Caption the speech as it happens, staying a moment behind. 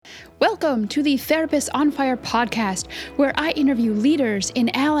Welcome to the Therapist on Fire podcast, where I interview leaders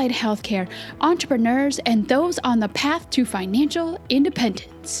in allied healthcare, entrepreneurs, and those on the path to financial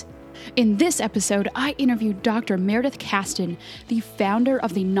independence. In this episode, I interviewed Dr. Meredith Kasten, the founder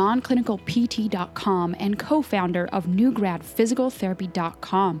of the nonclinicalpt.com and co-founder of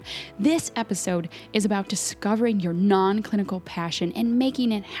newgradphysicaltherapy.com. This episode is about discovering your non-clinical passion and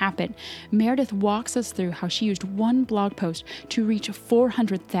making it happen. Meredith walks us through how she used one blog post to reach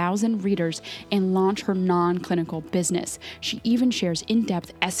 400,000 readers and launch her non-clinical business. She even shares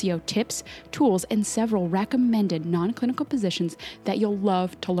in-depth SEO tips, tools, and several recommended non-clinical positions that you'll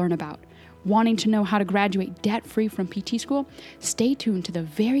love to learn about. Wanting to know how to graduate debt-free from PT school? Stay tuned to the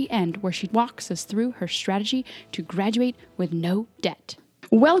very end where she walks us through her strategy to graduate with no debt.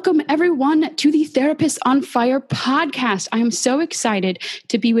 Welcome, everyone, to the Therapist on Fire podcast. I am so excited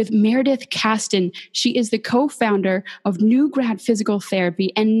to be with Meredith Kasten. She is the co-founder of New Grad Physical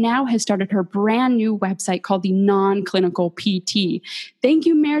Therapy and now has started her brand new website called the Non-Clinical PT. Thank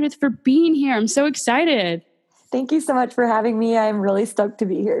you, Meredith, for being here. I'm so excited. Thank you so much for having me. I'm really stoked to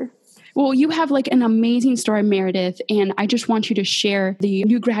be here. Well, you have like an amazing story, Meredith, and I just want you to share the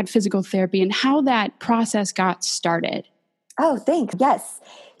New Grad Physical Therapy and how that process got started. Oh, thanks. Yes.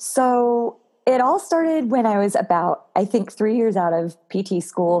 So it all started when I was about, I think, 3 years out of PT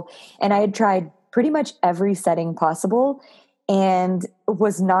school, and I had tried pretty much every setting possible and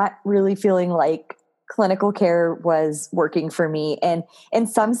was not really feeling like clinical care was working for me. And in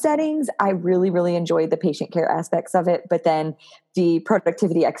some settings, I really, really enjoyed the patient care aspects of it, but then the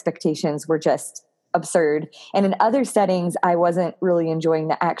productivity expectations were just absurd. And in other settings, I wasn't really enjoying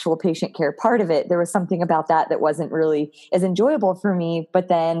the actual patient care part of it. There was something about that wasn't really as enjoyable for me, but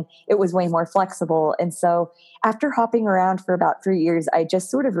then it was way more flexible. And so after hopping around for about 3 years, I just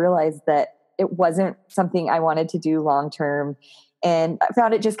sort of realized that it wasn't something I wanted to do long-term. And I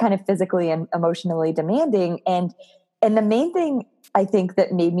found it just kind of physically and emotionally demanding. And the main thing I think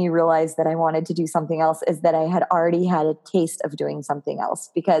that made me realize that I wanted to do something else is that I had already had a taste of doing something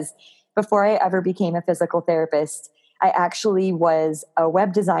else. Because before I ever became a physical therapist, I actually was a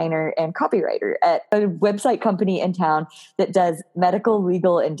web designer and copywriter at a website company in town that does medical,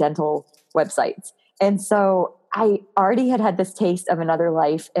 legal, and dental websites. And so I already had this taste of another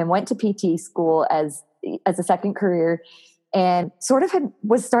life and went to PT school as a second career, and sort of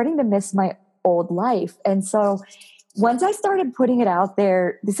was starting to miss my old life. And so once I started putting it out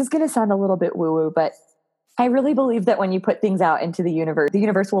there, this is going to sound a little bit woo-woo, but I really believe that when you put things out into the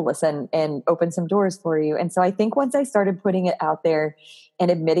universe will listen and open some doors for you. And so I think once I started putting it out there and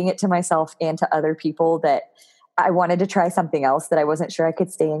admitting it to myself and to other people that I wanted to try something else, that I wasn't sure I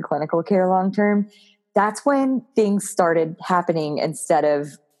could stay in clinical care long-term, that's when things started happening instead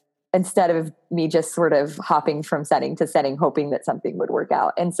of me just sort of hopping from setting to setting, hoping that something would work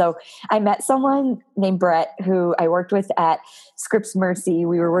out. And so I met someone named Brett, who I worked with at Scripps Mercy.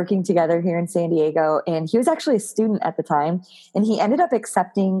 We were working together here in San Diego, and he was actually a student at the time. And he ended up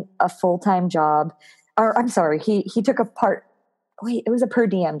accepting a full-time job, or I'm sorry, he took it was a per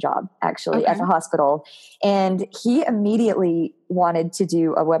diem job actually at the hospital. And he immediately wanted to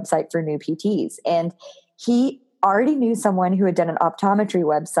do a website for new PTs. And he already knew someone who had done an optometry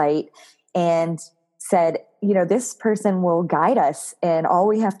website and said, this person will guide us, and all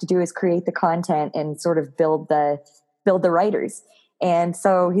we have to do is create the content and sort of build the writers. And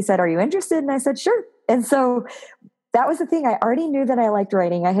so he said, "Are you interested?" And I said, "Sure." And so that was the thing. I already knew that I liked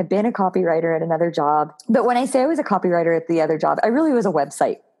writing. I had been a copywriter at another job. But when I say I was a copywriter at the other job, I really was a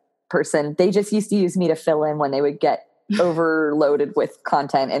website person. They just used to use me to fill in when they would get overloaded with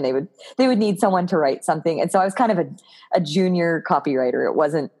content and they would need someone to write something. And so I was kind of a junior copywriter. It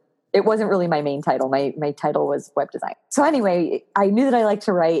wasn't really my main title. My title was web design. So anyway, I knew that I liked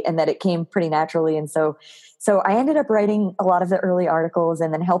to write and that it came pretty naturally. And so I ended up writing a lot of the early articles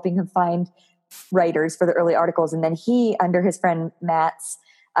and then helping him find writers for the early articles. And then he, under his friend Matt's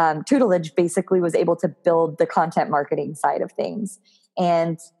tutelage, basically was able to build the content marketing side of things.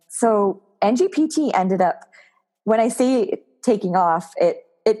 And so NGPT ended up, when I say taking off,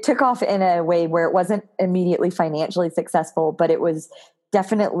 it took off in a way where it wasn't immediately financially successful, but it was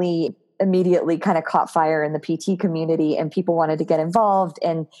definitely immediately kind of caught fire in the PT community and people wanted to get involved.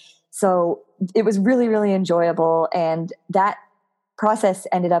 And so it was really, really enjoyable. And that process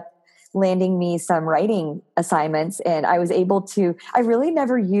ended up landing me some writing assignments. And I was able to, I really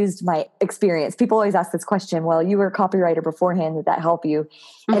never used my experience. People always ask this question, well, you were a copywriter beforehand. Did that help you?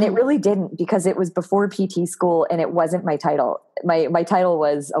 Mm-hmm. And it really didn't, because it was before PT school and it wasn't my title. My title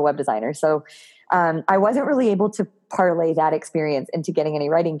was a web designer. So I wasn't really able to parlay that experience into getting any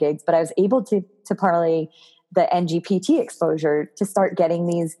writing gigs, but I was able to parlay the NGPT exposure to start getting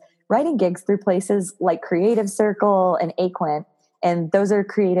these writing gigs through places like Creative Circle and Aquent. And those are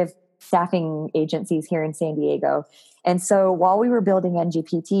creative staffing agencies here in San Diego. And so while we were building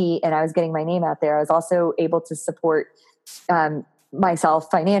NGPT and I was getting my name out there, I was also able to support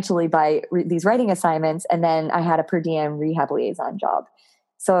myself financially by these writing assignments. And then I had a per diem rehab liaison job.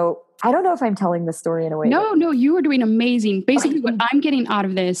 So I don't know if I'm telling the story in a way. No, you are doing amazing. Basically, what I'm getting out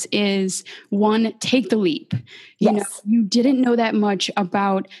of this is, one, take the leap. You know, you didn't know that much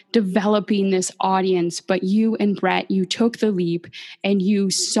about developing this audience, but you and Brett, you took the leap and you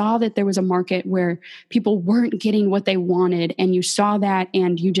saw that there was a market where people weren't getting what they wanted. And you saw that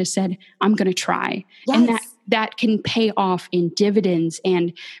and you just said, I'm going to try. Yes. And that can pay off in dividends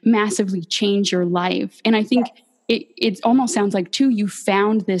and massively change your life. And I think it almost sounds like, too, you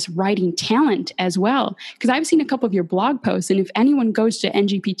found this writing talent as well. Because I've seen a couple of your blog posts, and if anyone goes to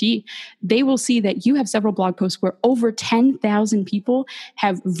NGPT, they will see that you have several blog posts where over 10,000 people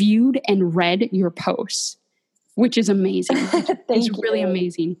have viewed and read your posts, which is amazing. It's really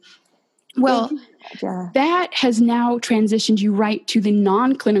amazing. Well, that has now transitioned you right to the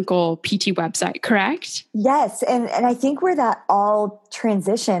non-clinical PT website, correct? Yes. And I think where that all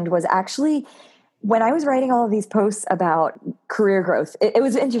transitioned was actually when I was writing all of these posts about career growth. It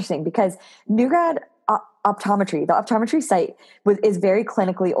was interesting because New Grad Optometry, the optometry site, is very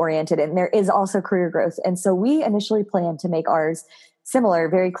clinically oriented, and there is also career growth. And so we initially planned to make ours similar,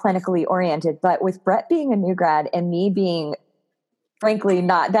 very clinically oriented. But with Brett being a new grad and me being frankly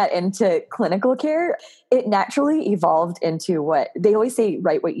not that into clinical care, it naturally evolved into what they always say,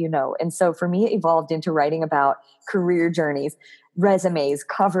 write what you know. And so for me, it evolved into writing about career journeys, resumes,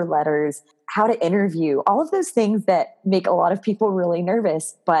 cover letters, how to interview, all of those things that make a lot of people really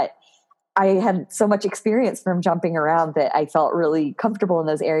nervous. But I had so much experience from jumping around that I felt really comfortable in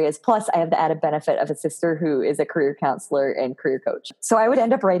those areas. Plus, I have the added benefit of a sister who is a career counselor and career coach. So I would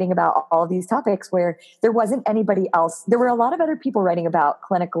end up writing about all of these topics where there wasn't anybody else. There were a lot of other people writing about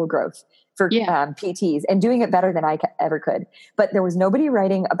clinical growth for PTs and doing it better than I ever could. But there was nobody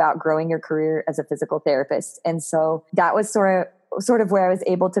writing about growing your career as a physical therapist. And so that was sort of where I was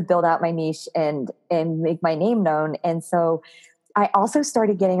able to build out my niche and make my name known. And so I also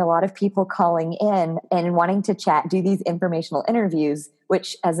started getting a lot of people calling in and wanting to chat, do these informational interviews,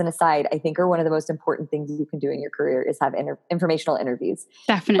 which, as an aside, I think are one of the most important things you can do in your career is have informational interviews.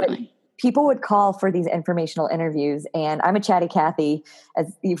 Definitely. But people would call for these informational interviews, and I'm a chatty Cathy,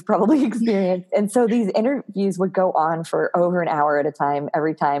 as you've probably experienced. And so these interviews would go on for over an hour at a time,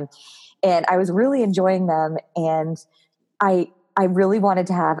 every time. And I was really enjoying them. And I really wanted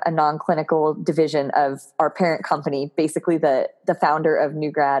to have a non-clinical division of our parent company. Basically, the founder of New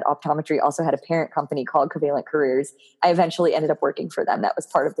Grad Optometry also had a parent company called Covalent Careers. I eventually ended up working for them. That was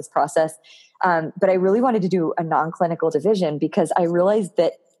part of this process. But I really wanted to do a non-clinical division because I realized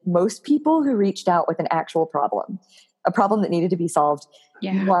that most people who reached out with an actual problem, a problem that needed to be solved,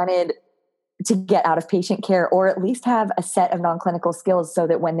 wanted to get out of patient care or at least have a set of non-clinical skills so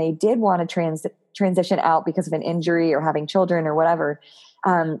that when they did want to transition out because of an injury or having children or whatever,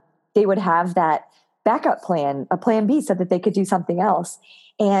 they would have that backup plan, a plan B, so that they could do something else.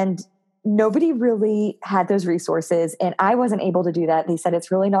 And nobody really had those resources. And I wasn't able to do that. They said,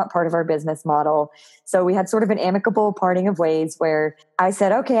 it's really not part of our business model. So we had sort of an amicable parting of ways where I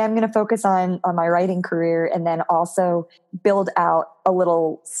said, okay, I'm going to focus on my writing career and then also build out a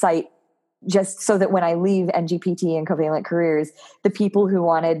little site just so that when I leave NGPT and Covalent Careers, the people who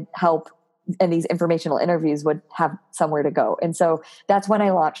wanted help in these informational interviews would have somewhere to go. And so that's when I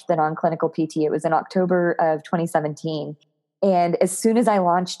launched the non-clinical PT. It was in October of 2017. And as soon as I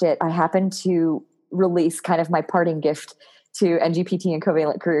launched it, I happened to release kind of my parting gift to NGPT and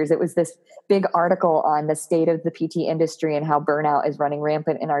Covalent Careers. It was this big article on the state of the PT industry and how burnout is running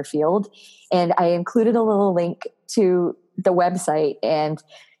rampant in our field. And I included a little link to the website, and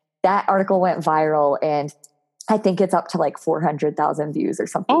that article went viral, and I think it's up to like 400,000 views or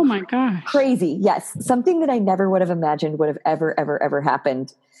something. Oh my gosh. Crazy. Yes. Something that I never would have imagined would have ever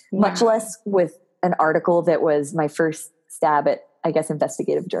happened, much less with an article that was my first stab at, I guess,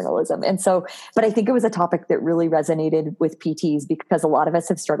 investigative journalism. And so, but I think it was a topic that really resonated with PTs because a lot of us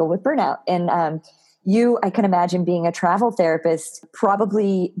have struggled with burnout. And I can imagine being a travel therapist,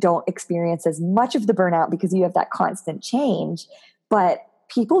 probably don't experience as much of the burnout because you have that constant change. But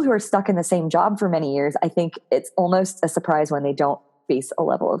people who are stuck in the same job for many years, I think it's almost a surprise when they don't face a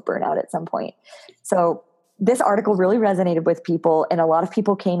level of burnout at some point. So this article really resonated with people, and a lot of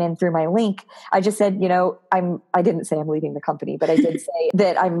people came in through my link. I just said, I didn't say I'm leaving the company, but I did say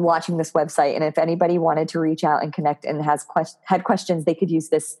that I'm launching this website. And if anybody wanted to reach out and connect and had questions, they could use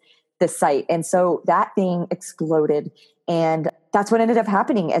this site. And so that thing exploded. And that's what ended up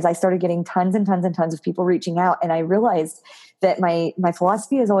happening as I started getting tons and tons and tons of people reaching out. And I realized that my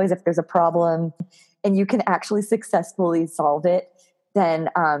philosophy is always, if there's a problem and you can actually successfully solve it, then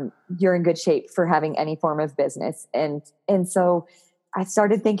you're in good shape for having any form of business. And so I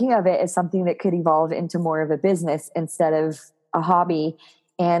started thinking of it as something that could evolve into more of a business instead of a hobby.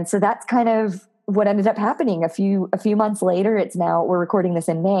 And so that's kind of what ended up happening. A few months later, we're recording this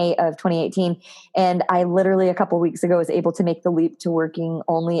in May of 2018. And I literally a couple of weeks ago was able to make the leap to working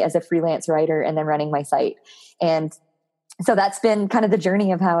only as a freelance writer and then running my site. And so that's been kind of the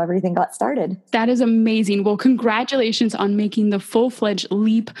journey of how everything got started. That is amazing. Well, congratulations on making the full-fledged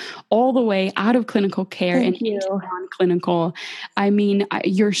leap all the way out of clinical care into non-clinical. I mean,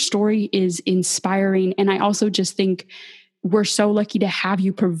 your story is inspiring. And I also just think we're so lucky to have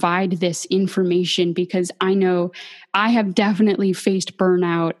you provide this information, because I know I have definitely faced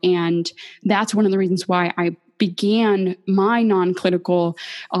burnout. And that's one of the reasons why I began my non-clinical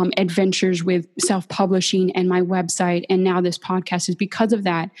adventures with self-publishing and my website. And now this podcast is because of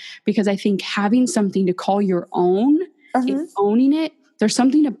that, because I think having something to call your own and owning it, there's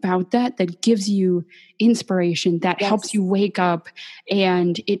something about that gives you inspiration, that helps you wake up,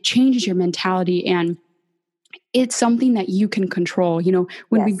 and it changes your mentality. And it's something that you can control. You know,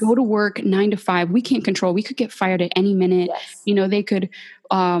 when we go to work 9 to 5, we can't control. We could get fired at any minute. You know, they could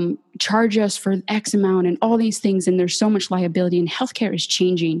charge us for X amount and all these things. And there's so much liability, and healthcare is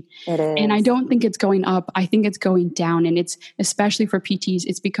changing. It is. And I don't think it's going up. I think it's going down. And it's, especially for PTs,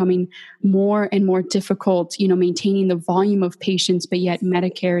 it's becoming more and more difficult, you know, maintaining the volume of patients, but yet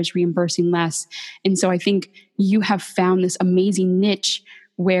Medicare is reimbursing less. And so I think you have found this amazing niche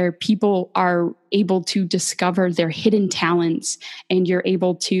where people are able to discover their hidden talents, and you're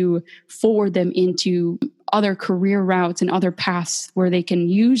able to forward them into other career routes and other paths where they can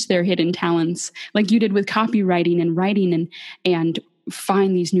use their hidden talents, like you did with copywriting and writing, and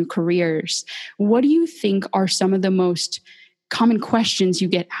find these new careers. What do you think are some of the most common questions you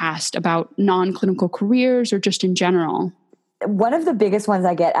get asked about non-clinical careers or just in general? One of the biggest ones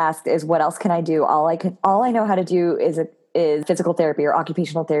I get asked is, what else can I do? All I know how to do is physical therapy or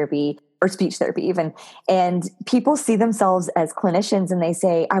occupational therapy or speech therapy even. And people see themselves as clinicians and they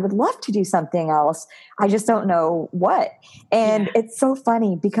say, I would love to do something else. I just don't know what. And it's so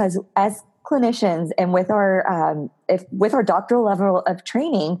funny, because as clinicians and with our doctoral level of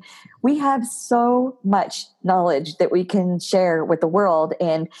training, we have so much knowledge that we can share with the world,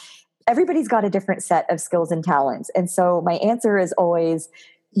 and everybody's got a different set of skills and talents. And so my answer is always,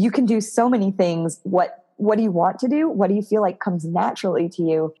 you can do so many things. What do you want to do? What do you feel like comes naturally to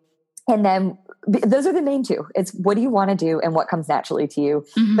you? And then those are the main two. It's what do you want to do and what comes naturally to you.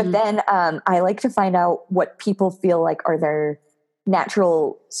 Mm-hmm. But then I like to find out what people feel like are their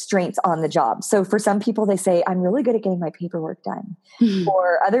natural strengths on the job. So for some people, they say, I'm really good at getting my paperwork done. Mm-hmm.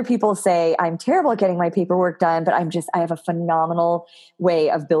 Or other people say, I'm terrible at getting my paperwork done, but I have a phenomenal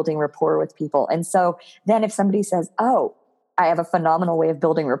way of building rapport with people. And so then if somebody says, oh, I have a phenomenal way of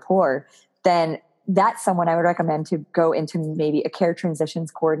building rapport, then that's someone I would recommend to go into maybe a care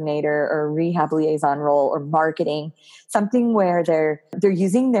transitions coordinator or rehab liaison role or marketing, something where they're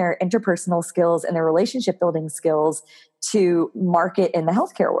using their interpersonal skills and their relationship building skills to market in the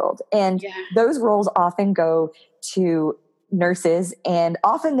healthcare world. And those roles often go to nurses, and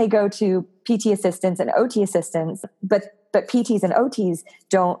often they go to PT assistants and OT assistants, but PTs and OTs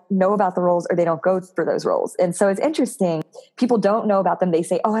don't know about the roles, or they don't go for those roles. And so it's interesting. People don't know about them. They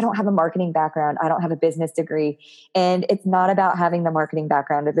say, oh, I don't have a marketing background. I don't have a business degree. And it's not about having the marketing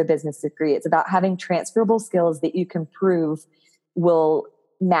background or the business degree. It's about having transferable skills that you can prove will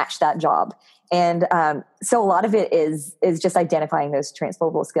match that job. And so a lot of it is just identifying those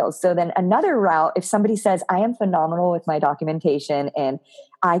transferable skills. So then another route, if somebody says, I am phenomenal with my documentation and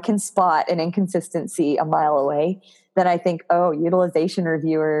I can spot an inconsistency a mile away, then I think, oh, utilization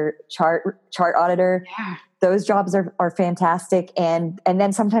reviewer, chart auditor, those jobs are fantastic. And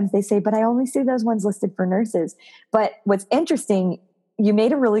then sometimes they say, but I only see those ones listed for nurses. But what's interesting, you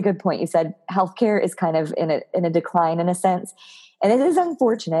made a really good point. You said healthcare is kind of in a decline in a sense. And it is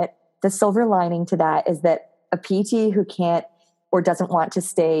unfortunate. The silver lining to that is that a PT who can't or doesn't want to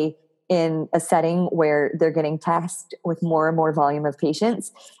stay in a setting where they're getting tasked with more and more volume of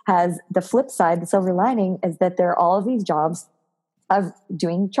patients has the flip side. The silver lining is that there are all of these jobs of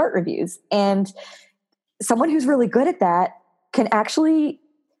doing chart reviews. And someone who's really good at that can actually,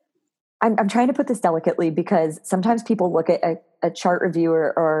 I'm trying to put this delicately, because sometimes people look at a chart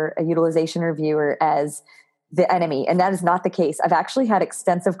reviewer or a utilization reviewer as the enemy. And that is not the case. I've actually had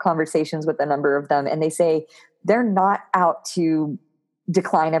extensive conversations with a number of them, and they say they're not out to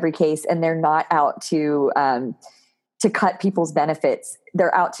decline every case, and they're not out to to cut people's benefits.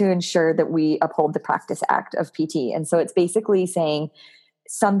 They're out to ensure that we uphold the Practice Act of PT. And so it's basically saying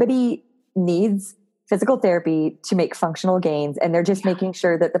somebody needs physical therapy to make functional gains, and they're just making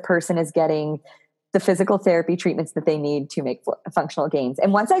sure that the person is getting the physical therapy treatments that they need to make functional gains.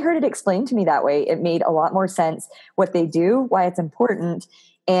 And once I heard it explained to me that way, it made a lot more sense what they do, why it's important.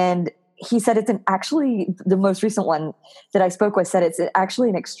 And he said actually the most recent one that I spoke with said it's actually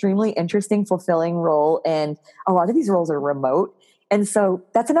an extremely interesting, fulfilling role. And a lot of these roles are remote. And so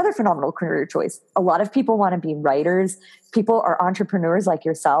that's another phenomenal career choice. A lot of people want to be writers. People are entrepreneurs like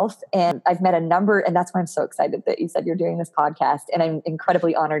yourself. And I've met a number, and that's why I'm so excited that you said you're doing this podcast. And I'm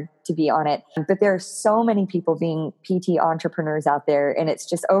incredibly honored to be on it. But there are so many people being PT entrepreneurs out there, and it's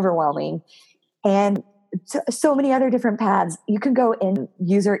just overwhelming. And so many other different paths. You can go in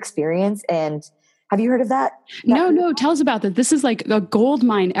user experience. And have you heard of that? No. Tell us about that. This is like a gold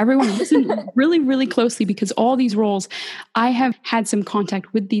mine. Everyone listen really, really closely, because all these roles, I have had some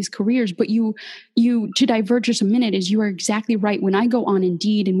contact with these careers, but you to diverge just a minute, is you are exactly right. When I go on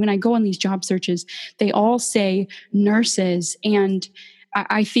Indeed and when I go on these job searches, they all say nurses. And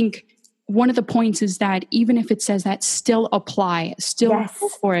I think one of the points is that even if it says that, still apply, still go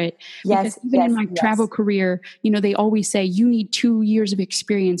for it. Because even in my travel career, they always say you need 2 years of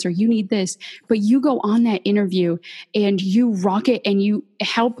experience or you need this, but you go on that interview and you rock it and you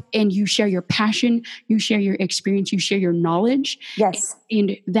help and you share your passion, you share your experience, you share your knowledge. Yes.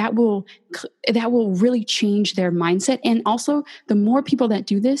 And that will really change their mindset. And also the more people that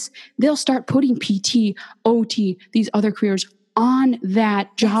do this, they'll start putting PT, OT, these other careers on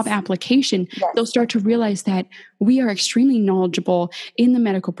that job application. They'll start to realize that we are extremely knowledgeable in the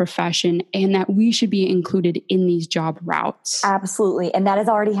medical profession and that we should be included in these job routes. Absolutely. And that is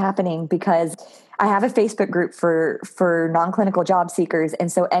already happening, because I have a Facebook group for non-clinical job seekers.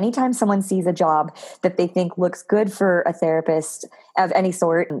 And so anytime someone sees a job that they think looks good for a therapist of any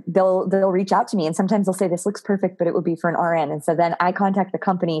sort, they'll reach out to me. And sometimes they'll say, this looks perfect, but it would be for an RN. And so then I contact the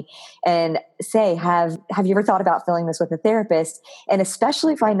company and say, have you ever thought about filling this with a therapist? And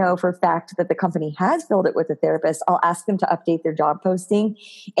especially if I know for a fact that the company has filled it with a therapist, I'll ask them to update their job posting.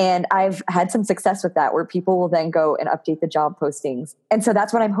 And I've had some success with that, where people will then go and update the job postings. And so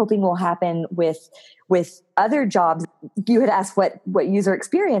that's what I'm hoping will happen with other jobs. You had asked what user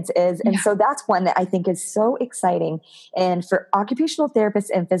experience is. And so that's one that I think is so exciting. And for occupational therapists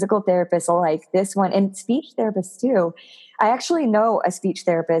and physical therapists alike, this one, and speech therapists too. I actually know a speech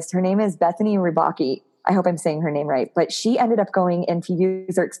therapist. Her name is Bethany Rybaki. I hope I'm saying her name right, but she ended up going into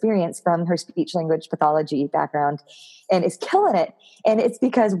user experience from her speech language pathology background and is killing it. And it's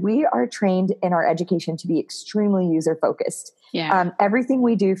because we are trained in our education to be extremely user focused. Yeah. Everything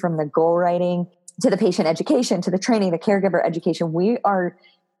we do, from the goal writing to the patient education, to the training, the caregiver education, we are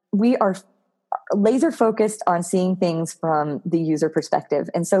laser focused on seeing things from the user perspective.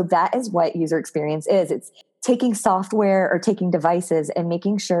 And so that is what user experience is. It's taking software or taking devices and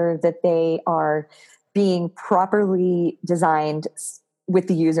making sure that they are being properly designed with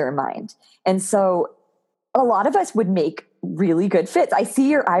the user in mind. And so a lot of us would make really good fits. I see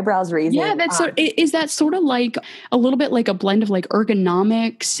your eyebrows raising. Yeah, is that sort of like a little bit like a blend of like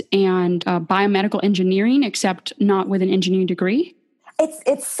ergonomics and biomedical engineering, except not with an engineering degree?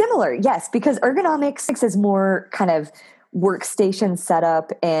 It's similar, yes, because ergonomics is more kind of workstation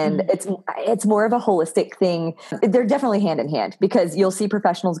setup, and it's more of a holistic thing. They're definitely hand in hand, because you'll see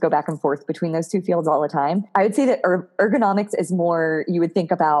professionals go back and forth between those two fields all the time. I would say that ergonomics is more, you would think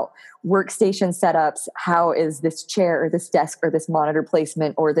about workstation setups. How is this chair or this desk or this monitor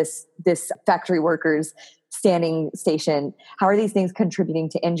placement or this factory worker's standing station? How are these things contributing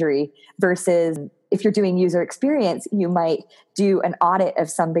to injury? Versus if you're doing user experience, you might do an audit of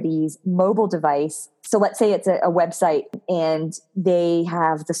somebody's mobile device. So let's say it's a website and they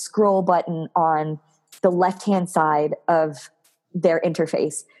have the scroll button on the left-hand side of their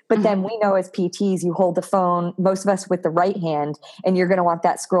interface. But then we know as PTs, you hold the phone, most of us with the right hand, and you're going to want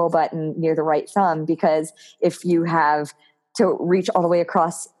that scroll button near the right thumb, because if you have to reach all the way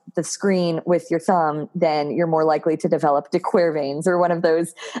across the screen with your thumb, then you're more likely to develop de Quervain's or one of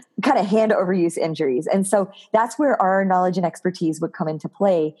those kind of hand overuse injuries. And so that's where our knowledge and expertise would come into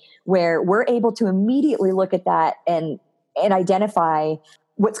play, where we're able to immediately look at that and identify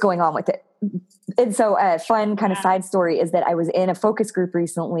what's going on with it. And so a fun kind of side story is that I was in a focus group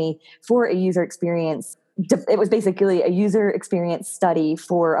recently for a user experience. It was basically a user experience study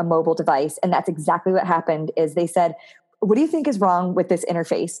for a mobile device. And that's exactly what happened. Is they said, what do you think is wrong with this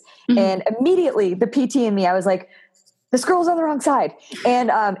interface? And immediately the PT in me, I was like, the scroll's on the wrong side. And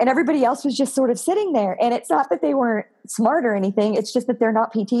everybody else was just sort of sitting there. And it's not that they weren't smart or anything. It's just that they're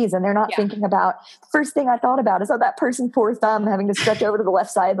not PTs and they're not thinking about, first thing I thought about is, oh, that person, poor thumb, having to stretch over to the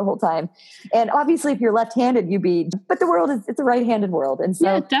left side the whole time. And obviously if you're left-handed, but the world it's a right-handed world. And so,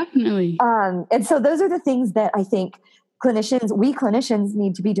 yeah, definitely. And so those are the things that I think we clinicians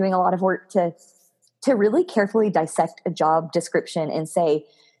need to be doing a lot of work to really carefully dissect a job description and say,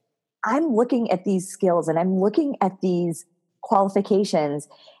 I'm looking at these skills and I'm looking at these qualifications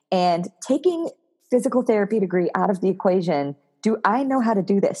and taking physical therapy degree out of the equation. Do I know how to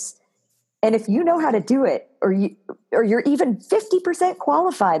do this? And if you know how to do it, or you're even 50%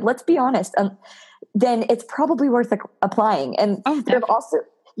 qualified, let's be honest, then it's probably worth applying. And there have also,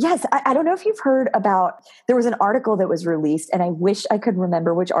 yes, I don't know if you've heard about, there was an article that was released and I wish I could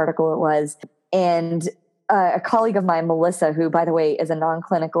remember which article it was. And a colleague of mine, Melissa, who, by the way, is a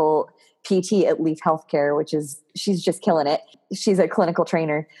non-clinical PT at Leaf Healthcare, she's just killing it. She's a clinical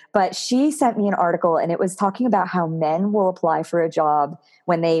trainer, but she sent me an article and it was talking about how men will apply for a job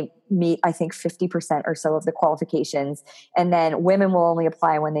when they meet, I think 50% or so of the qualifications. And then women will only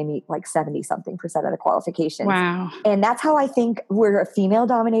apply when they meet like 70 something percent of the qualifications. Wow. And that's how I think we're a female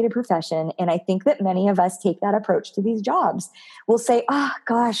dominated profession. And I think that many of us take that approach to these jobs. We'll say, oh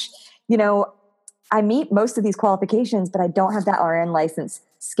gosh, I meet most of these qualifications, but I don't have that RN license,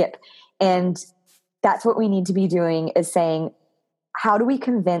 skip. And that's what we need to be doing, is saying, how do we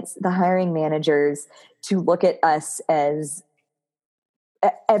convince the hiring managers to look at us as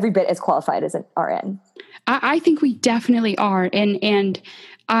every bit as qualified as an RN? I think we definitely are. And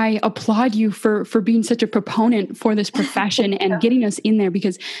I applaud you for being such a proponent for this profession and getting us in there,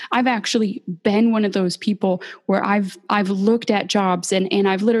 because I've actually been one of those people where I've looked at jobs and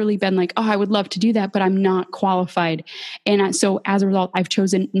I've literally been like, oh, I would love to do that, but I'm not qualified. And so as a result, I've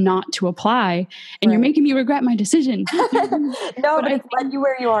chosen not to apply, and You're making me regret my decision. No, but it's led you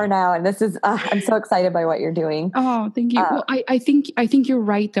where you are now. And this is, I'm so excited by what you're doing. Oh, thank you. Well, I think you're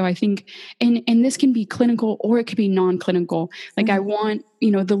right though. I think, and this can be clinical or it could be non-clinical. Like I want,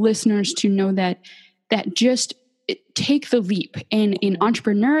 the listeners to know that just take the leap in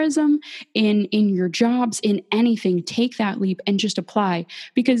entrepreneurism, in your jobs, in anything. Take that leap and just apply,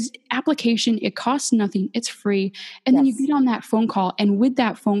 because application, it costs nothing. It's free. And then you get on that phone call, and with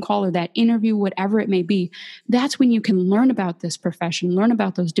that phone call or that interview, whatever it may be, that's when you can learn about this profession, learn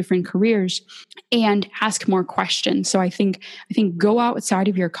about those different careers, and ask more questions. So I think go outside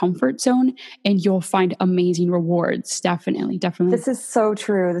of your comfort zone and you'll find amazing rewards. Definitely. This is so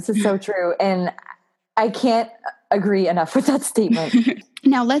true. And I can't agree enough with that statement.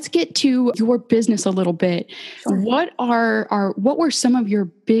 Now let's get to your business a little bit. Sure. What were some of your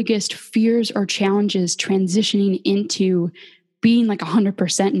biggest fears or challenges transitioning into being like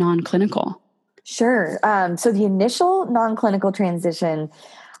 100% non-clinical? Sure. So the initial non-clinical transition,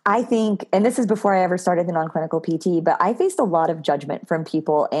 I think, and this is before I ever started the non-clinical PT, but I faced a lot of judgment from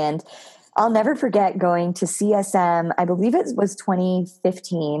people. And I'll never forget going to CSM, I believe it was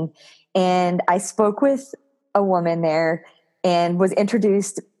 2015, and I spoke with a woman there and was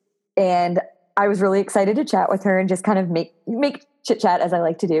introduced, and I was really excited to chat with her and just kind of make chit chat, as I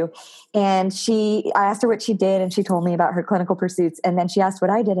like to do. And I asked her what she did, and she told me about her clinical pursuits. And then she asked what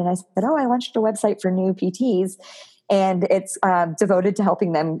I did. And I said, oh, I launched a website for new PTs, and it's devoted to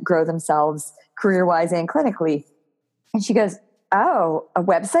helping them grow themselves career-wise and clinically. And she goes, oh, a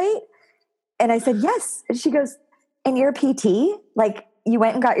website? And I said, yes. And she goes, and you're a PT? Like, you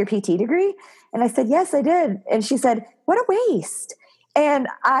went and got your PT degree? And I said, yes, I did. And she said, what a waste. And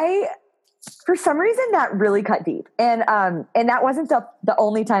for some reason, that really cut deep. And that wasn't the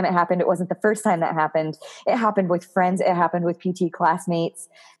only time it happened. It wasn't the first time that happened. It happened with friends. It happened with PT classmates.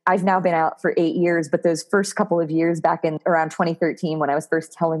 I've now been out for 8 years, but those first couple of years back in around 2013, when I was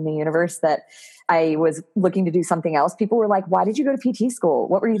first telling the universe that I was looking to do something else, people were like, why did you go to PT school?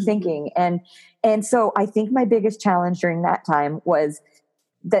 What were you thinking? And so I think my biggest challenge during that time was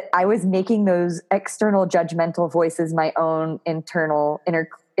that I was making those external judgmental voices my own internal inner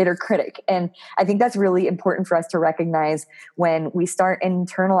critic. And I think that's really important for us to recognize when we start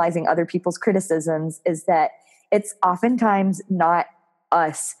internalizing other people's criticisms, is that it's oftentimes not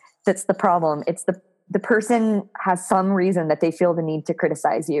us that's the problem. It's the person has some reason that they feel the need to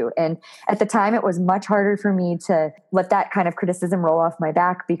criticize you. And at the time, it was much harder for me to let that kind of criticism roll off my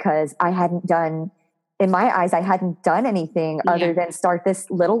back, because in my eyes, I hadn't done anything other than start this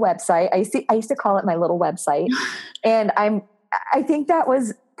little website. I used to call it my little website. And I think that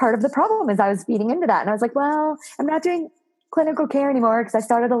was part of the problem, is I was feeding into that. And I was like, well, I'm not doing clinical care anymore because I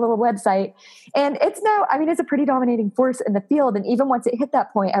started a little website. And it's now, it's a pretty dominating force in the field. And even once it hit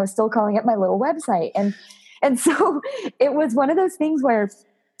that point, I was still calling it my little website. And And so it was one of those things where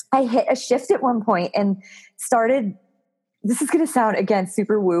I hit a shift at one point and started, this is going to sound again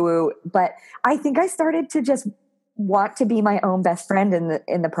super woo woo, but I think I started to just want to be my own best friend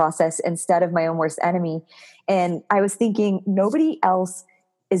in the process instead of my own worst enemy. And I was thinking, nobody else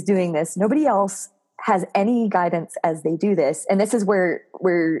is doing this. Nobody else has any guidance as they do this. And this is where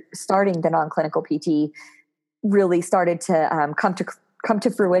we're starting the non-clinical PT really started to come to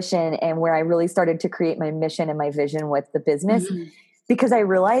fruition, and where I really started to create my mission and my vision with the business. Mm-hmm. Because I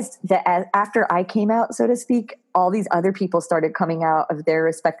realized that after I came out, so to speak, all these other people started coming out of their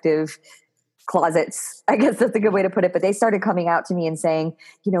respective closets. I guess that's a good way to put it. But they started coming out to me and saying,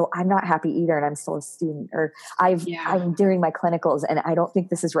 I'm not happy either, and I'm still a student, or I'm doing my clinicals and I don't think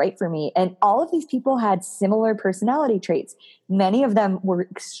this is right for me. And all of these people had similar personality traits. Many of them were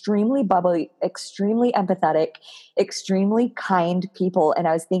extremely bubbly, extremely empathetic, extremely kind people. And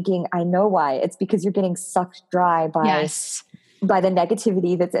I was thinking, I know why. It's because you're getting sucked dry by the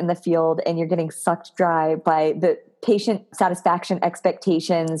negativity that's in the field, and you're getting sucked dry by the patient satisfaction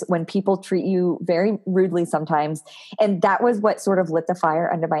expectations when people treat you very rudely sometimes. And that was what sort of lit the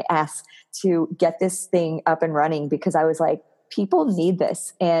fire under my ass to get this thing up and running, because I was like, people need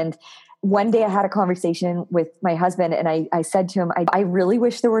this. And one day I had a conversation with my husband, and I said to him, I really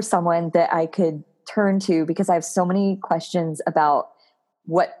wish there were someone that I could turn to, because I have so many questions about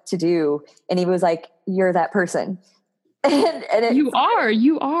what to do. And he was like, you're that person. And you are.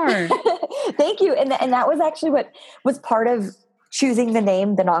 Thank you. And that was actually what was part of choosing the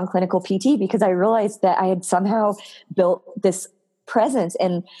name, the non-clinical PT, because I realized that I had somehow built this presence.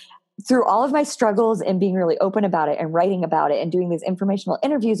 And through all of my struggles and being really open about it and writing about it and doing these informational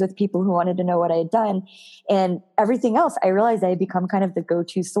interviews with people who wanted to know what I had done and everything else, I realized I had become kind of the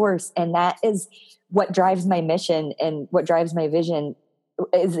go-to source. And that is what drives my mission and what drives my vision.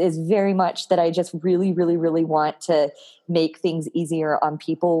 Is very much that I just really, really, really want to make things easier on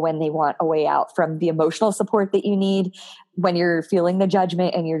people when they want a way out from the emotional support that you need when you're feeling the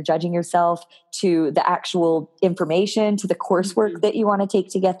judgment and you're judging yourself, to the actual information, to the coursework that you want to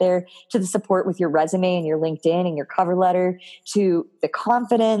take to get there, to the support with your resume and your LinkedIn and your cover letter, to the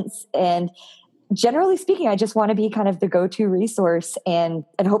confidence. And generally speaking, I just want to be kind of the go-to resource, and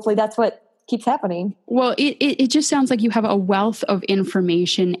hopefully that's what keeps happening. Well, it just sounds like you have a wealth of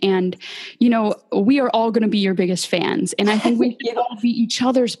information, and we are all going to be your biggest fans, and I think we should all be each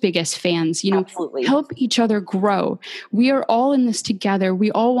other's biggest fans. Absolutely. Help each other grow. We are all in this together. We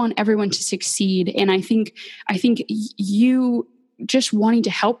all want everyone to succeed, and I think you just wanting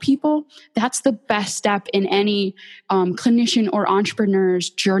to help people, that's the best step in any clinician or entrepreneur's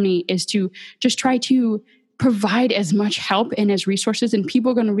journey, is to just try to provide as much help and as resources, and people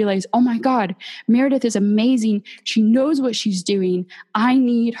are going to realize, oh my God, Meredith is amazing. She knows what she's doing. I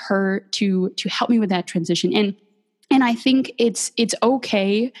need her to help me with that transition. And I think it's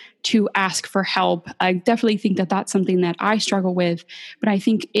okay to ask for help. I definitely think that that's something that I struggle with, but I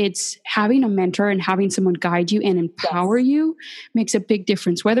think it's having a mentor and having someone guide you and empower you makes a big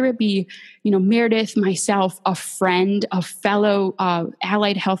difference. Whether it be, Meredith, myself, a friend, a fellow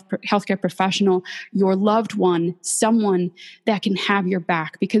allied healthcare professional, your loved one, someone that can have your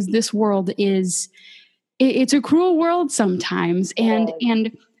back, because this world it's a cruel world sometimes. And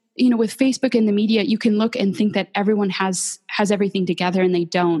with Facebook and the media, you can look and think that everyone has everything together, and they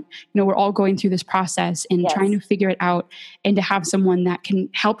don't. We're all going through this process and trying to figure it out, and to have someone that can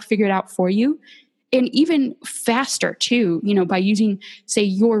help figure it out for you. And even faster too, by using, say,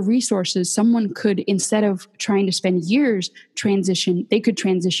 your resources, someone could, instead of trying to spend years they could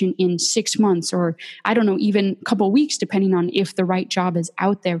transition in 6 months, or I don't know, even a couple of weeks, depending on if the right job is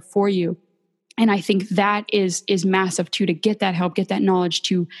out there for you. And I think that is massive too, to get that help, get that knowledge,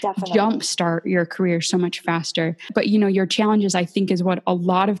 to jumpstart your career so much faster. But, your challenges, I think, is what a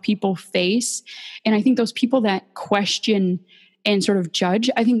lot of people face. And I think those people that question and sort of judge,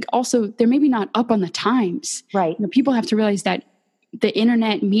 I think also they're maybe not up on the times. Right. People have to realize that the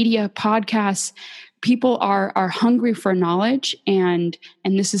internet, media, podcasts, people are hungry for knowledge, and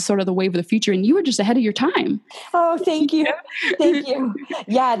this is sort of the wave of the future. And you were just ahead of your time. Oh, thank you. Thank you.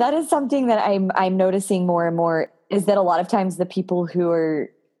 Yeah, that is something that I'm noticing more and more, is that a lot of times the people who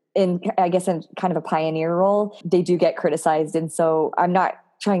are in kind of a pioneer role, they do get criticized. And so I'm not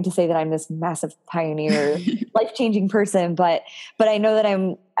trying to say that I'm this massive pioneer, life-changing person, but I know that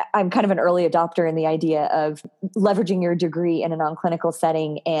I'm kind of an early adopter in the idea of leveraging your degree in a non-clinical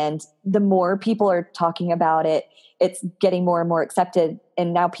setting. And the more people are talking about it, it's getting more and more accepted.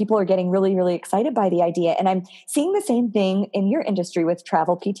 And now people are getting really, really excited by the idea. And I'm seeing the same thing in your industry with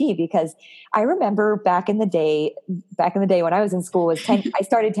travel PT, because I remember back in the day when I was in school I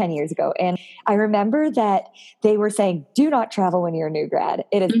started 10 years ago. And I remember that they were saying, do not travel when you're a new grad.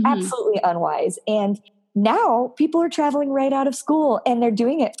 It is absolutely unwise. And now people are traveling right out of school, and they're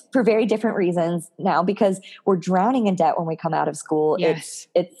doing it for very different reasons now, because we're drowning in debt when we come out of school. Yes.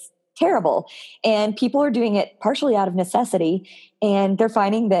 It's terrible. And people are doing it partially out of necessity, and they're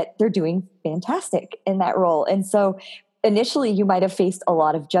finding that they're doing fantastic in that role. And so initially you might have faced a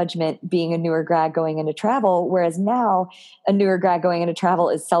lot of judgment being a newer grad going into travel, whereas now a newer grad going into travel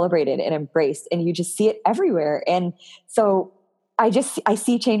is celebrated and embraced, and you just see it everywhere. And so I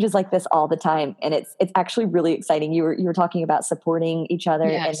see changes like this all the time, and it's actually really exciting. You were talking about supporting each other,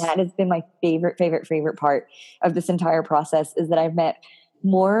 Yes. and that has been my favorite part of this entire process, is that I've met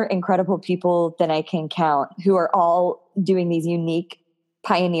more incredible people than I can count, who are all doing these unique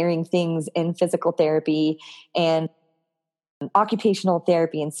pioneering things in physical therapy and occupational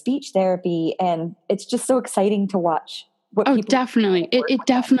therapy and speech therapy, and it's just so exciting to watch. Definitely. It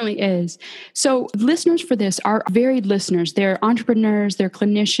definitely is. So listeners for this are varied listeners. They're entrepreneurs, they're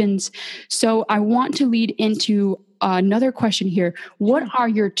clinicians. So I want to lead into another question here. What are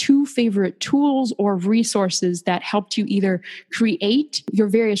your 2 favorite tools or resources that helped you either create your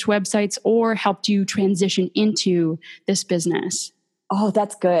various websites or helped you transition into this business? Oh,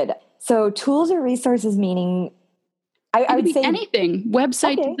 that's good. So tools or resources, meaning I would say anything,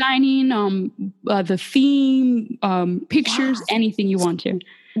 website designing, the theme, pictures, anything you want to.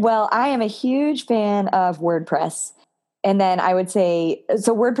 Well, I am a huge fan of WordPress. And then I would say,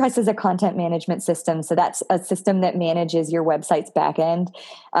 so WordPress is a content management system. So that's a system that manages your website's backend.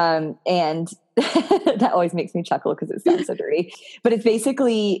 And that always makes me chuckle because it sounds so dirty. But it's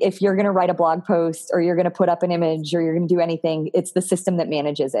basically, if you're going to write a blog post or you're going to put up an image or you're going to do anything, it's the system that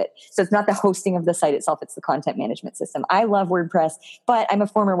manages it. So it's not the hosting of the site itself, it's the content management system. I love WordPress, but I'm a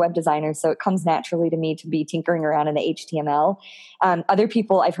former web designer, so it comes naturally to me to be tinkering around in the HTML. Other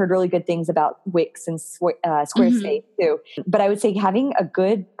people, I've heard really good things about Wix and Squarespace too. But I would say having a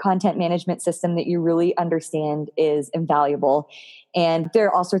good content management system that you really understand is invaluable. And there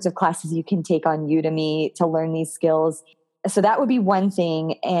are all sorts of classes you can take on Udemy to learn these skills. So that would be one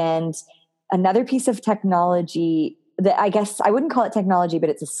thing. And another piece of technology that I guess I wouldn't call it technology, but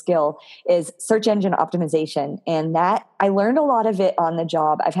it's a skill, is search engine optimization. And that I learned a lot of it on the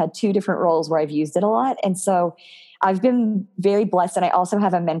job. I've had 2 different roles where I've used it a lot. And so I've been very blessed. And I also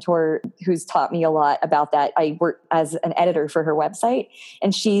have a mentor who's taught me a lot about that. I work as an editor for her website,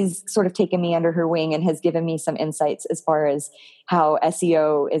 and she's sort of taken me under her wing and has given me some insights as far as how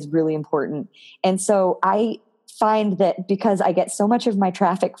SEO is really important. And so I find that because I get so much of my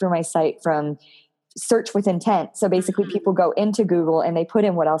traffic for my site from search with intent. So basically people go into Google and they put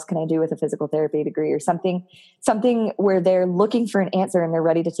in, what else can I do with a physical therapy degree, or something where they're looking for an answer and they're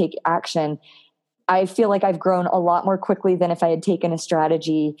ready to take action. I feel like I've grown a lot more quickly than if I had taken a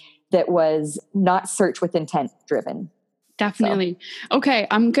strategy that was not search with intent driven. Definitely. So. Okay.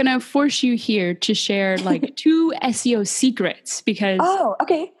 I'm going to force you here to share like 2 SEO secrets, because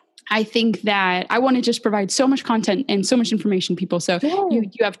I think that I want to just provide so much content and so much information, people. So you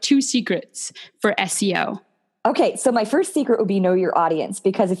have 2 secrets for SEO. Okay, so my first secret would be know your audience,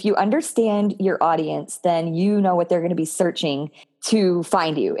 because if you understand your audience, then you know what they're going to be searching to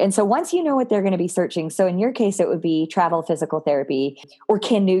find you. And so once you know what they're going to be searching, so in your case, it would be travel physical therapy, or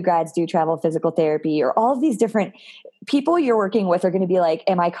can new grads do travel physical therapy, or all of these different people you're working with are going to be like,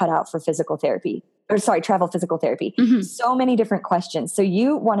 am I cut out for physical therapy? Or sorry, travel physical therapy. So many different questions. So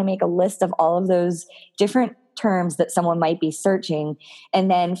you want to make a list of all of those different terms that someone might be searching, and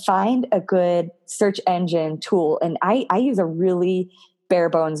then find a good search engine tool. And I use a really bare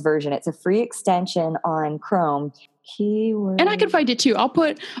bones version. It's a free extension on Chrome. And I can find it too. I'll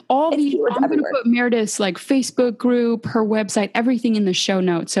put I'm going to put Meredith's like Facebook group, her website, everything in the show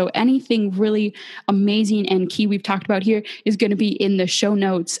notes. So anything really amazing and key we've talked about here is going to be in the show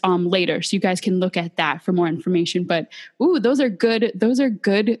notes later. So you guys can look at that for more information. But those are good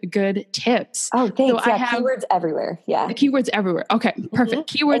tips. Oh, thanks. So I have keywords everywhere. Yeah. The keywords everywhere. Okay,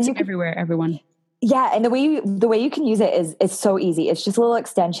 perfect. Keywords everywhere, everyone. Yeah, and the way you can use it is so easy. It's just a little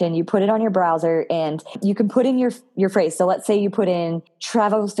extension. You put it on your browser and you can put in your phrase. So let's say you put in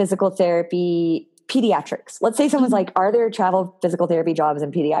travel physical therapy pediatrics. Let's say someone's like, are there travel physical therapy jobs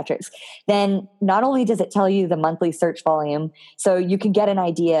in pediatrics? Then not only does it tell you the monthly search volume, so you can get an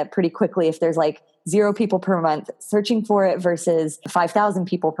idea pretty quickly if there's like 0 people per month searching for it versus 5,000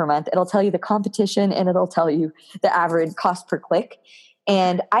 people per month. It'll tell you the competition, and it'll tell you the average cost per click.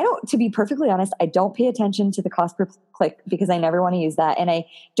 And to be perfectly honest, I don't pay attention to the cost per click because I never want to use that. And I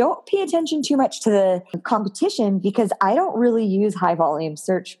don't pay attention too much to the competition because I don't really use high volume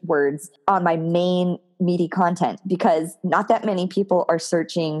search words on my main meaty content because not that many people are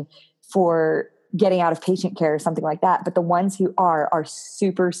searching for getting out of patient care or something like that. But the ones who are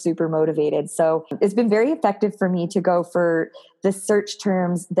super, super motivated. So it's been very effective for me to go for the search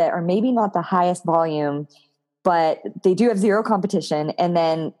terms that are maybe not the highest volume, but they do have zero competition. And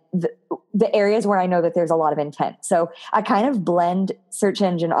then the areas where I know that there's a lot of intent. So I kind of blend search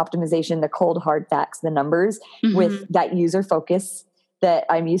engine optimization, the cold hard facts, the numbers with that user focus that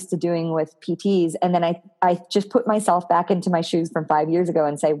I'm used to doing with PTs. And then I just put myself back into my shoes from 5 years ago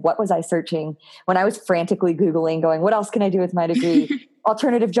and say, what was I searching when I was frantically Googling going, what else can I do with my degree?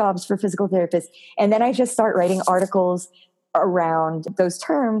 Alternative jobs for physical therapists. And then I just start writing articles around those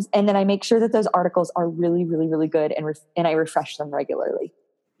terms. And then I make sure that those articles are really, really, really good. And I refresh them regularly.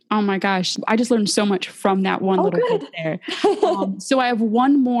 Oh my gosh. I just learned so much from that one little bit there. So I have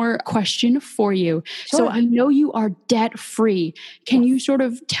one more question for you. Sure. So I know you are debt free. Can you sort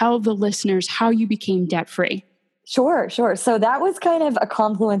of tell the listeners how you became debt free? Sure. So that was kind of a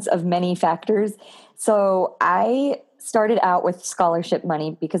confluence of many factors. So I started out with scholarship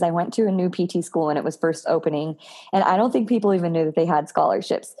money because I went to a new PT school when it was first opening. And I don't think people even knew that they had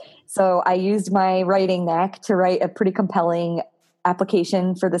scholarships. So I used my writing knack to write a pretty compelling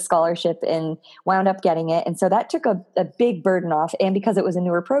application for the scholarship and wound up getting it. And so that took a big burden off. And because it was a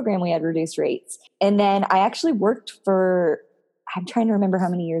newer program, we had reduced rates. And then I actually worked for, I'm trying to remember how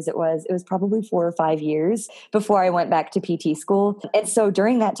many years it was. It was probably 4 or 5 years before I went back to PT school. And so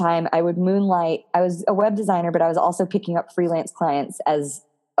during that time, I would moonlight. I was a web designer, but I was also picking up freelance clients as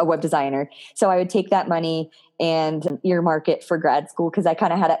a web designer. So I would take that money and earmark it for grad school because I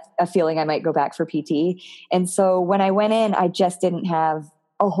kind of had a feeling I might go back for PT. And so when I went in, I just didn't have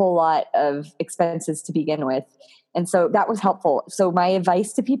a whole lot of expenses to begin with. And so that was helpful. So my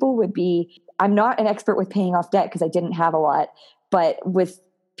advice to people would be, I'm not an expert with paying off debt because I didn't have a lot, but with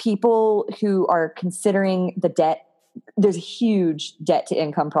people who are considering the debt, there's a huge debt to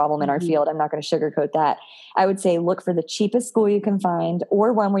income problem in our field. I'm not going to sugarcoat that. I would say look for the cheapest school you can find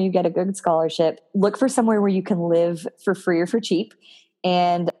or one where you get a good scholarship. Look for somewhere where you can live for free or for cheap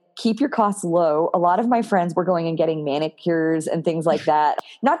and keep your costs low. A lot of my friends were going and getting manicures and things like that.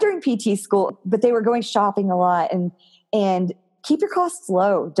 Not during PT school, but they were going shopping a lot and keep your costs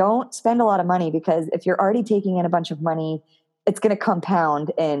low. Don't spend a lot of money because if you're already taking in a bunch of money, it's going to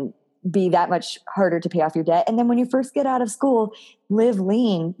compound and be that much harder to pay off your debt. And then when you first get out of school, live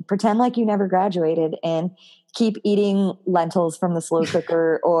lean, pretend like you never graduated and keep eating lentils from the slow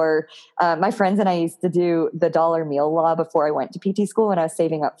cooker. Or my friends and I used to do the dollar meal law before I went to PT school when I was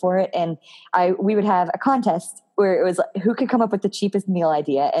saving up for it. And we would have a contest where it was like, who could come up with the cheapest meal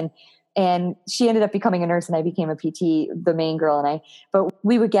idea. And she ended up becoming a nurse and I became a PT, the main girl and I. But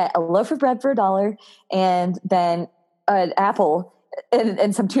we would get a loaf of bread for $1 and then an apple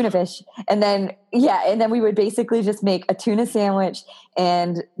and some tuna fish. And then we would basically just make a tuna sandwich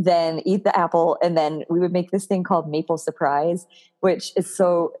and then eat the apple. And then we would make this thing called maple surprise, which is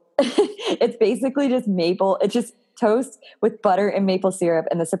it's basically just maple. It's just toast with butter and maple syrup.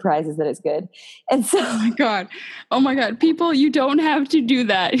 And the surprise is that it's good. And so, oh my God, people, you don't have to do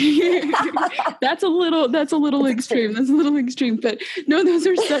that. That's a little extreme. That's a little extreme, but no, those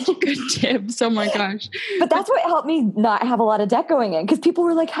are such good tips. Oh my gosh. But that's what helped me not have a lot of debt going in. Cause people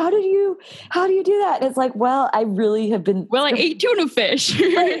were like, how do you do that? And it's like, well, I really have been, I ate tuna fish,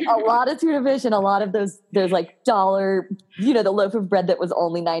 a lot of tuna fish and a lot of those like $1, the loaf of bread that was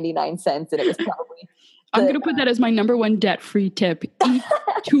only 99 cents. And it was probably, I'm going to put that as my number one debt-free tip. Eat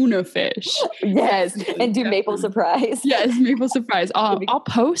tuna fish. Yes. And do maple surprise. Yes, maple surprise. I'll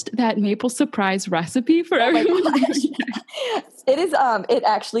post that maple surprise recipe for everyone. It is, it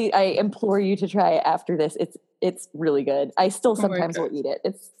actually, I implore you to try it after this. It's really good. I still sometimes will eat it.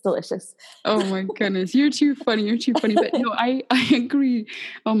 It's delicious. Oh my goodness. You're too funny. But no, I agree.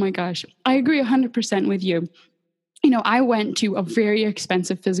 Oh my gosh. I agree 100% with you. I went to a very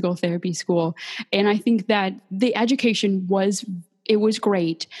expensive physical therapy school, and I think that the education was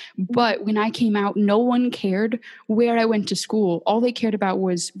great. But when I came out, no one cared where I went to school. All they cared about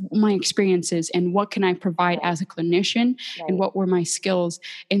was my experiences and what can I provide as a clinician and what were my skills.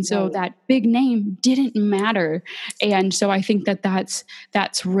 And so that big name didn't matter. And so I think that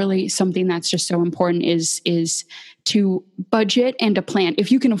that's really something that's just so important is to budget and to plan.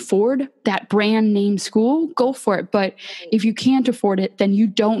 If you can afford that brand name school, go for it. But if you can't afford it, then you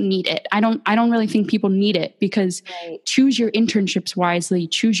don't need it. I don't really think people need it, because choose your internships wisely,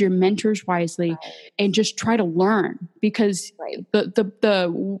 choose your mentors wisely, and just try to learn, because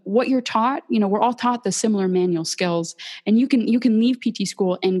the what you're taught, we're all taught the similar manual skills, and you can leave PT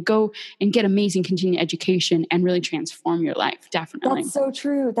school and go and get amazing continuing education and really transform your life. Definitely. That's so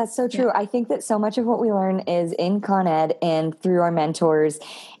true. That's so true. Yeah. I think that so much of what we learn is in Con Ed and through our mentors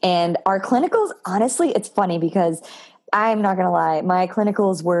and our clinicals. Honestly, it's funny because I'm not going to lie. My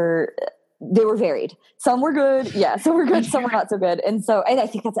clinicals were varied. Some were good. Yeah. Some were good. Some were not so good. And I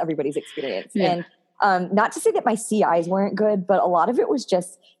think that's everybody's experience. Yeah. And not to say that my CIs weren't good, but a lot of it was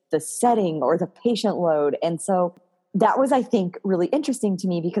just the setting or the patient load. And so that was, I think, really interesting to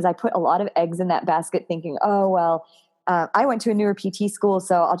me, because I put a lot of eggs in that basket thinking, oh, well, I went to a newer PT school,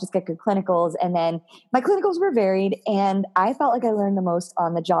 so I'll just get good clinicals. And then my clinicals were varied, and I felt like I learned the most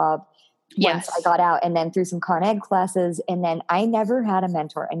on the job once I got out, and then through some Con Ed classes. And then I never had a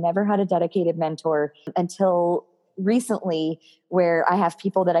mentor. I never had a dedicated mentor until recently, where I have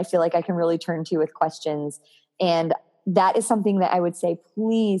people that I feel like I can really turn to with questions. And that is something that I would say,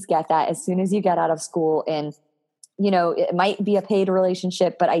 please get that as soon as you get out of school. And it might be a paid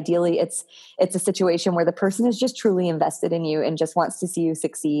relationship, but ideally it's a situation where the person is just truly invested in you and just wants to see you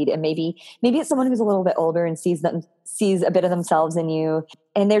succeed. And maybe it's someone who's a little bit older and sees a bit of themselves in you,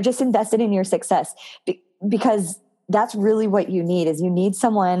 and they're just invested in your success, because that's really what you need. Is you need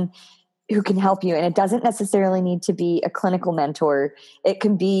someone who can help you. And it doesn't necessarily need to be a clinical mentor. It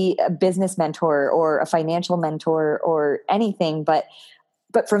can be a business mentor or a financial mentor or anything. But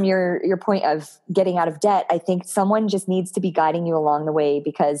from your point of getting out of debt, I think someone just needs to be guiding you along the way,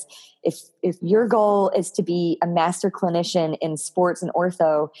 because if your goal is to be a master clinician in sports and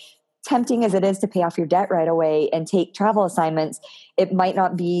ortho, tempting as it is to pay off your debt right away and take travel assignments, it might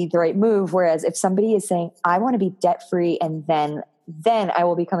not be the right move. Whereas if somebody is saying, I want to be debt free and then I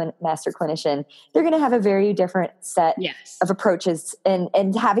will become a master clinician, they're going to have a very different set of approaches. And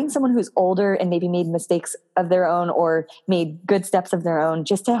having someone who's older and maybe made mistakes of their own or made good steps of their own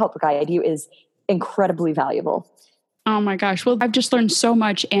just to help guide you is incredibly valuable. Oh my gosh. Well, I've just learned so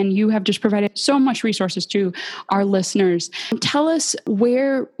much, and you have just provided so much resources to our listeners. Tell us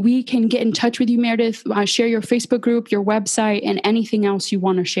where we can get in touch with you, Meredith. Share your Facebook group, your website, and anything else you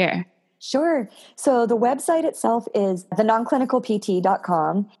want to share. Sure. So the website itself is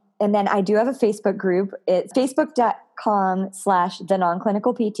thenonclinicalpt.com. And then I do have a Facebook group. It's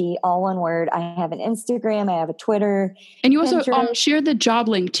facebook.com/thenonclinicalpt, all one word. I have an Instagram. I have a Twitter. And you also share the job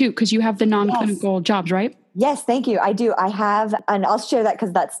link too, because you have the non-clinical jobs, right? Yes, thank you. I do. I have, and I'll share that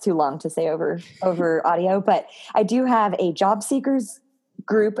because that's too long to say over audio, but I do have a job seekers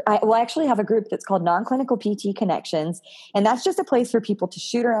group. I actually have a group that's called Non-Clinical PT Connections. And that's just a place for people to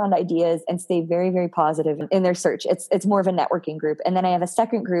shoot around ideas and stay very, very positive in their search. It's more of a networking group. And then I have a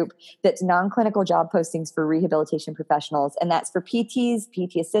second group that's non-clinical job postings for rehabilitation professionals. And that's for PTs,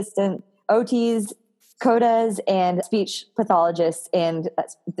 PT assistants, OTs, CODAs, and speech pathologists, and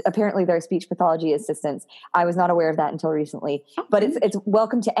apparently there are speech pathology assistants. I was not aware of that until recently, but it's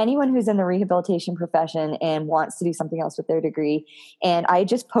welcome to anyone who's in the rehabilitation profession and wants to do something else with their degree. And I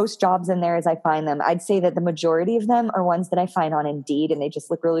just post jobs in there as I find them. I'd say that the majority of them are ones that I find on Indeed, and they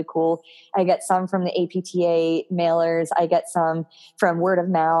just look really cool. I get some from the APTA mailers. I get some from word of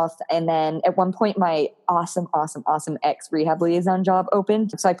mouth. And then at one point, my awesome ex-rehab liaison job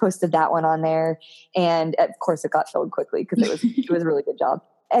opened. So I posted that one on there. And of course it got filled quickly because it was a really good job.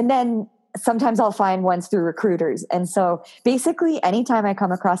 And then sometimes I'll find ones through recruiters. And so basically anytime I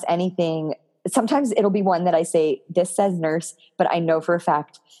come across anything, sometimes it'll be one that I say, this says nurse, but I know for a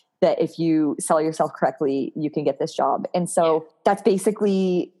fact that if you sell yourself correctly, you can get this job. And so that's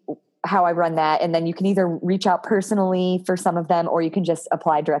basically how I run that. And then you can either reach out personally for some of them, or you can just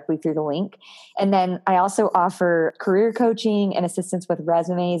apply directly through the link. And then I also offer career coaching and assistance with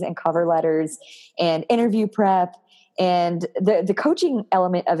resumes and cover letters and interview prep. And the coaching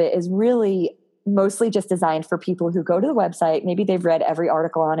element of it is really mostly just designed for people who go to the website. Maybe they've read every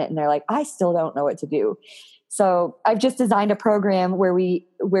article on it and they're like, I still don't know what to do. So I've just designed a program where we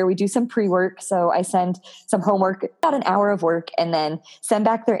do some pre-work. So I send some homework, about an hour of work, and then send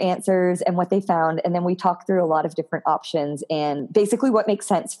back their answers and what they found. And then we talk through a lot of different options and basically what makes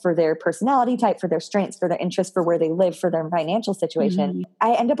sense for their personality type, for their strengths, for their interests, for where they live, for their financial situation. Mm-hmm.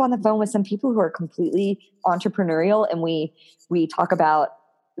 I end up on the phone with some people who are completely entrepreneurial, and we talk about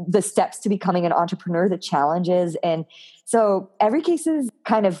the steps to becoming an entrepreneur, the challenges. And so every case is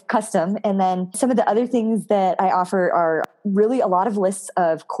kind of custom. And then some of the other things that I offer are really a lot of lists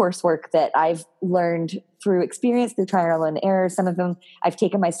of coursework that I've learned through experience, through trial and error. Some of them I've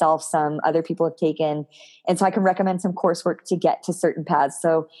taken myself, some other people have taken. And so I can recommend some coursework to get to certain paths.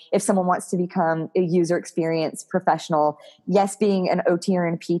 So if someone wants to become a user experience professional, yes, being an OT or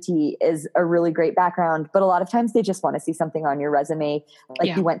an PT is a really great background, but a lot of times they just want to see something on your resume,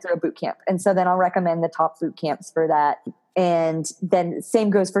 like you went through a boot camp. And so then I'll recommend the top boot camps for that. And then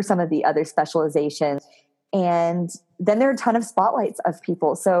same goes for some of the other specializations. And then there are a ton of spotlights of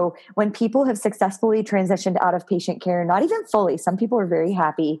people. So when people have successfully transitioned out of patient care, not even fully, some people are very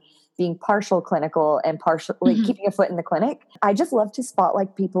happy being partial clinical and partially keeping a foot in the clinic. I just love to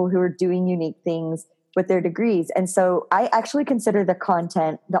spotlight people who are doing unique things with their degrees. And so I actually consider the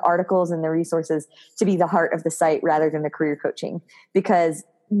content, the articles and the resources to be the heart of the site rather than the career coaching, because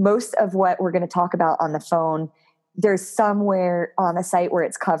most of what we're going to talk about on the phone, there's somewhere on the site where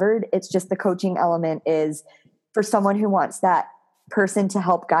it's covered. It's just the coaching element is for someone who wants that person to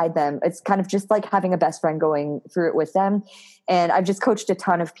help guide them. It's kind of just like having a best friend going through it with them. And I've just coached a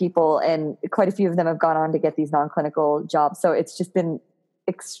ton of people, and quite a few of them have gone on to get these non-clinical jobs. So it's just been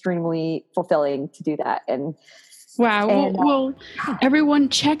extremely fulfilling to do that. And wow. Well, everyone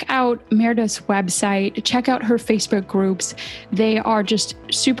check out Meredith's website, check out her Facebook groups. They are just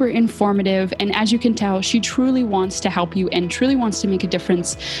super informative. And as you can tell, she truly wants to help you and truly wants to make a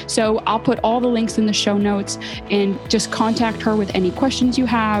difference. So I'll put all the links in the show notes and just contact her with any questions you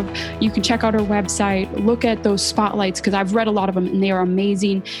have. You can check out her website, look at those spotlights, because I've read a lot of them and they are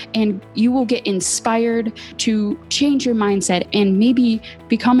amazing. And you will get inspired to change your mindset and maybe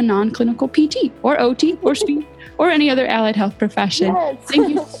become a non-clinical PT or OT or speech or any other allied health profession. Yes. Thank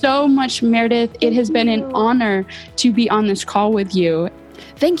you so much, Meredith. It has been an honor to be on this call with you.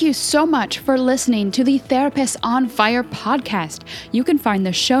 Thank you so much for listening to the Therapists on Fire podcast. You can find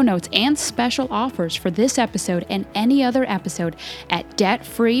the show notes and special offers for this episode and any other episode at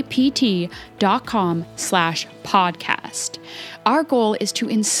debtfreept.com/podcast. Our goal is to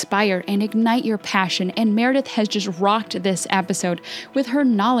inspire and ignite your passion, and Meredith has just rocked this episode with her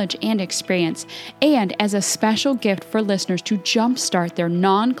knowledge and experience. And as a special gift for listeners to jumpstart their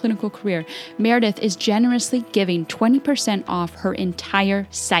non-clinical career, Meredith is generously giving 20% off her entire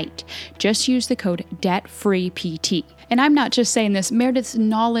site. Just use the code DebtFreePT. And I'm not just saying this, Meredith's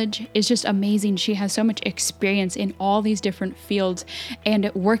knowledge is just amazing. She has so much experience in all these different fields,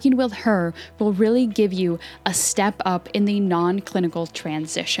 and working with her will really give you a step up in the non-clinical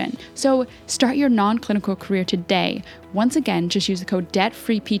transition. So start your non-clinical career today. Once again, just use the code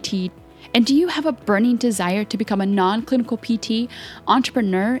DebtFreePT. And do you have a burning desire to become a non-clinical PT,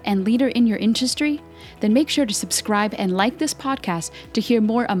 entrepreneur, and leader in your industry? Then make sure to subscribe and like this podcast to hear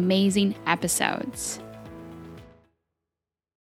more amazing episodes.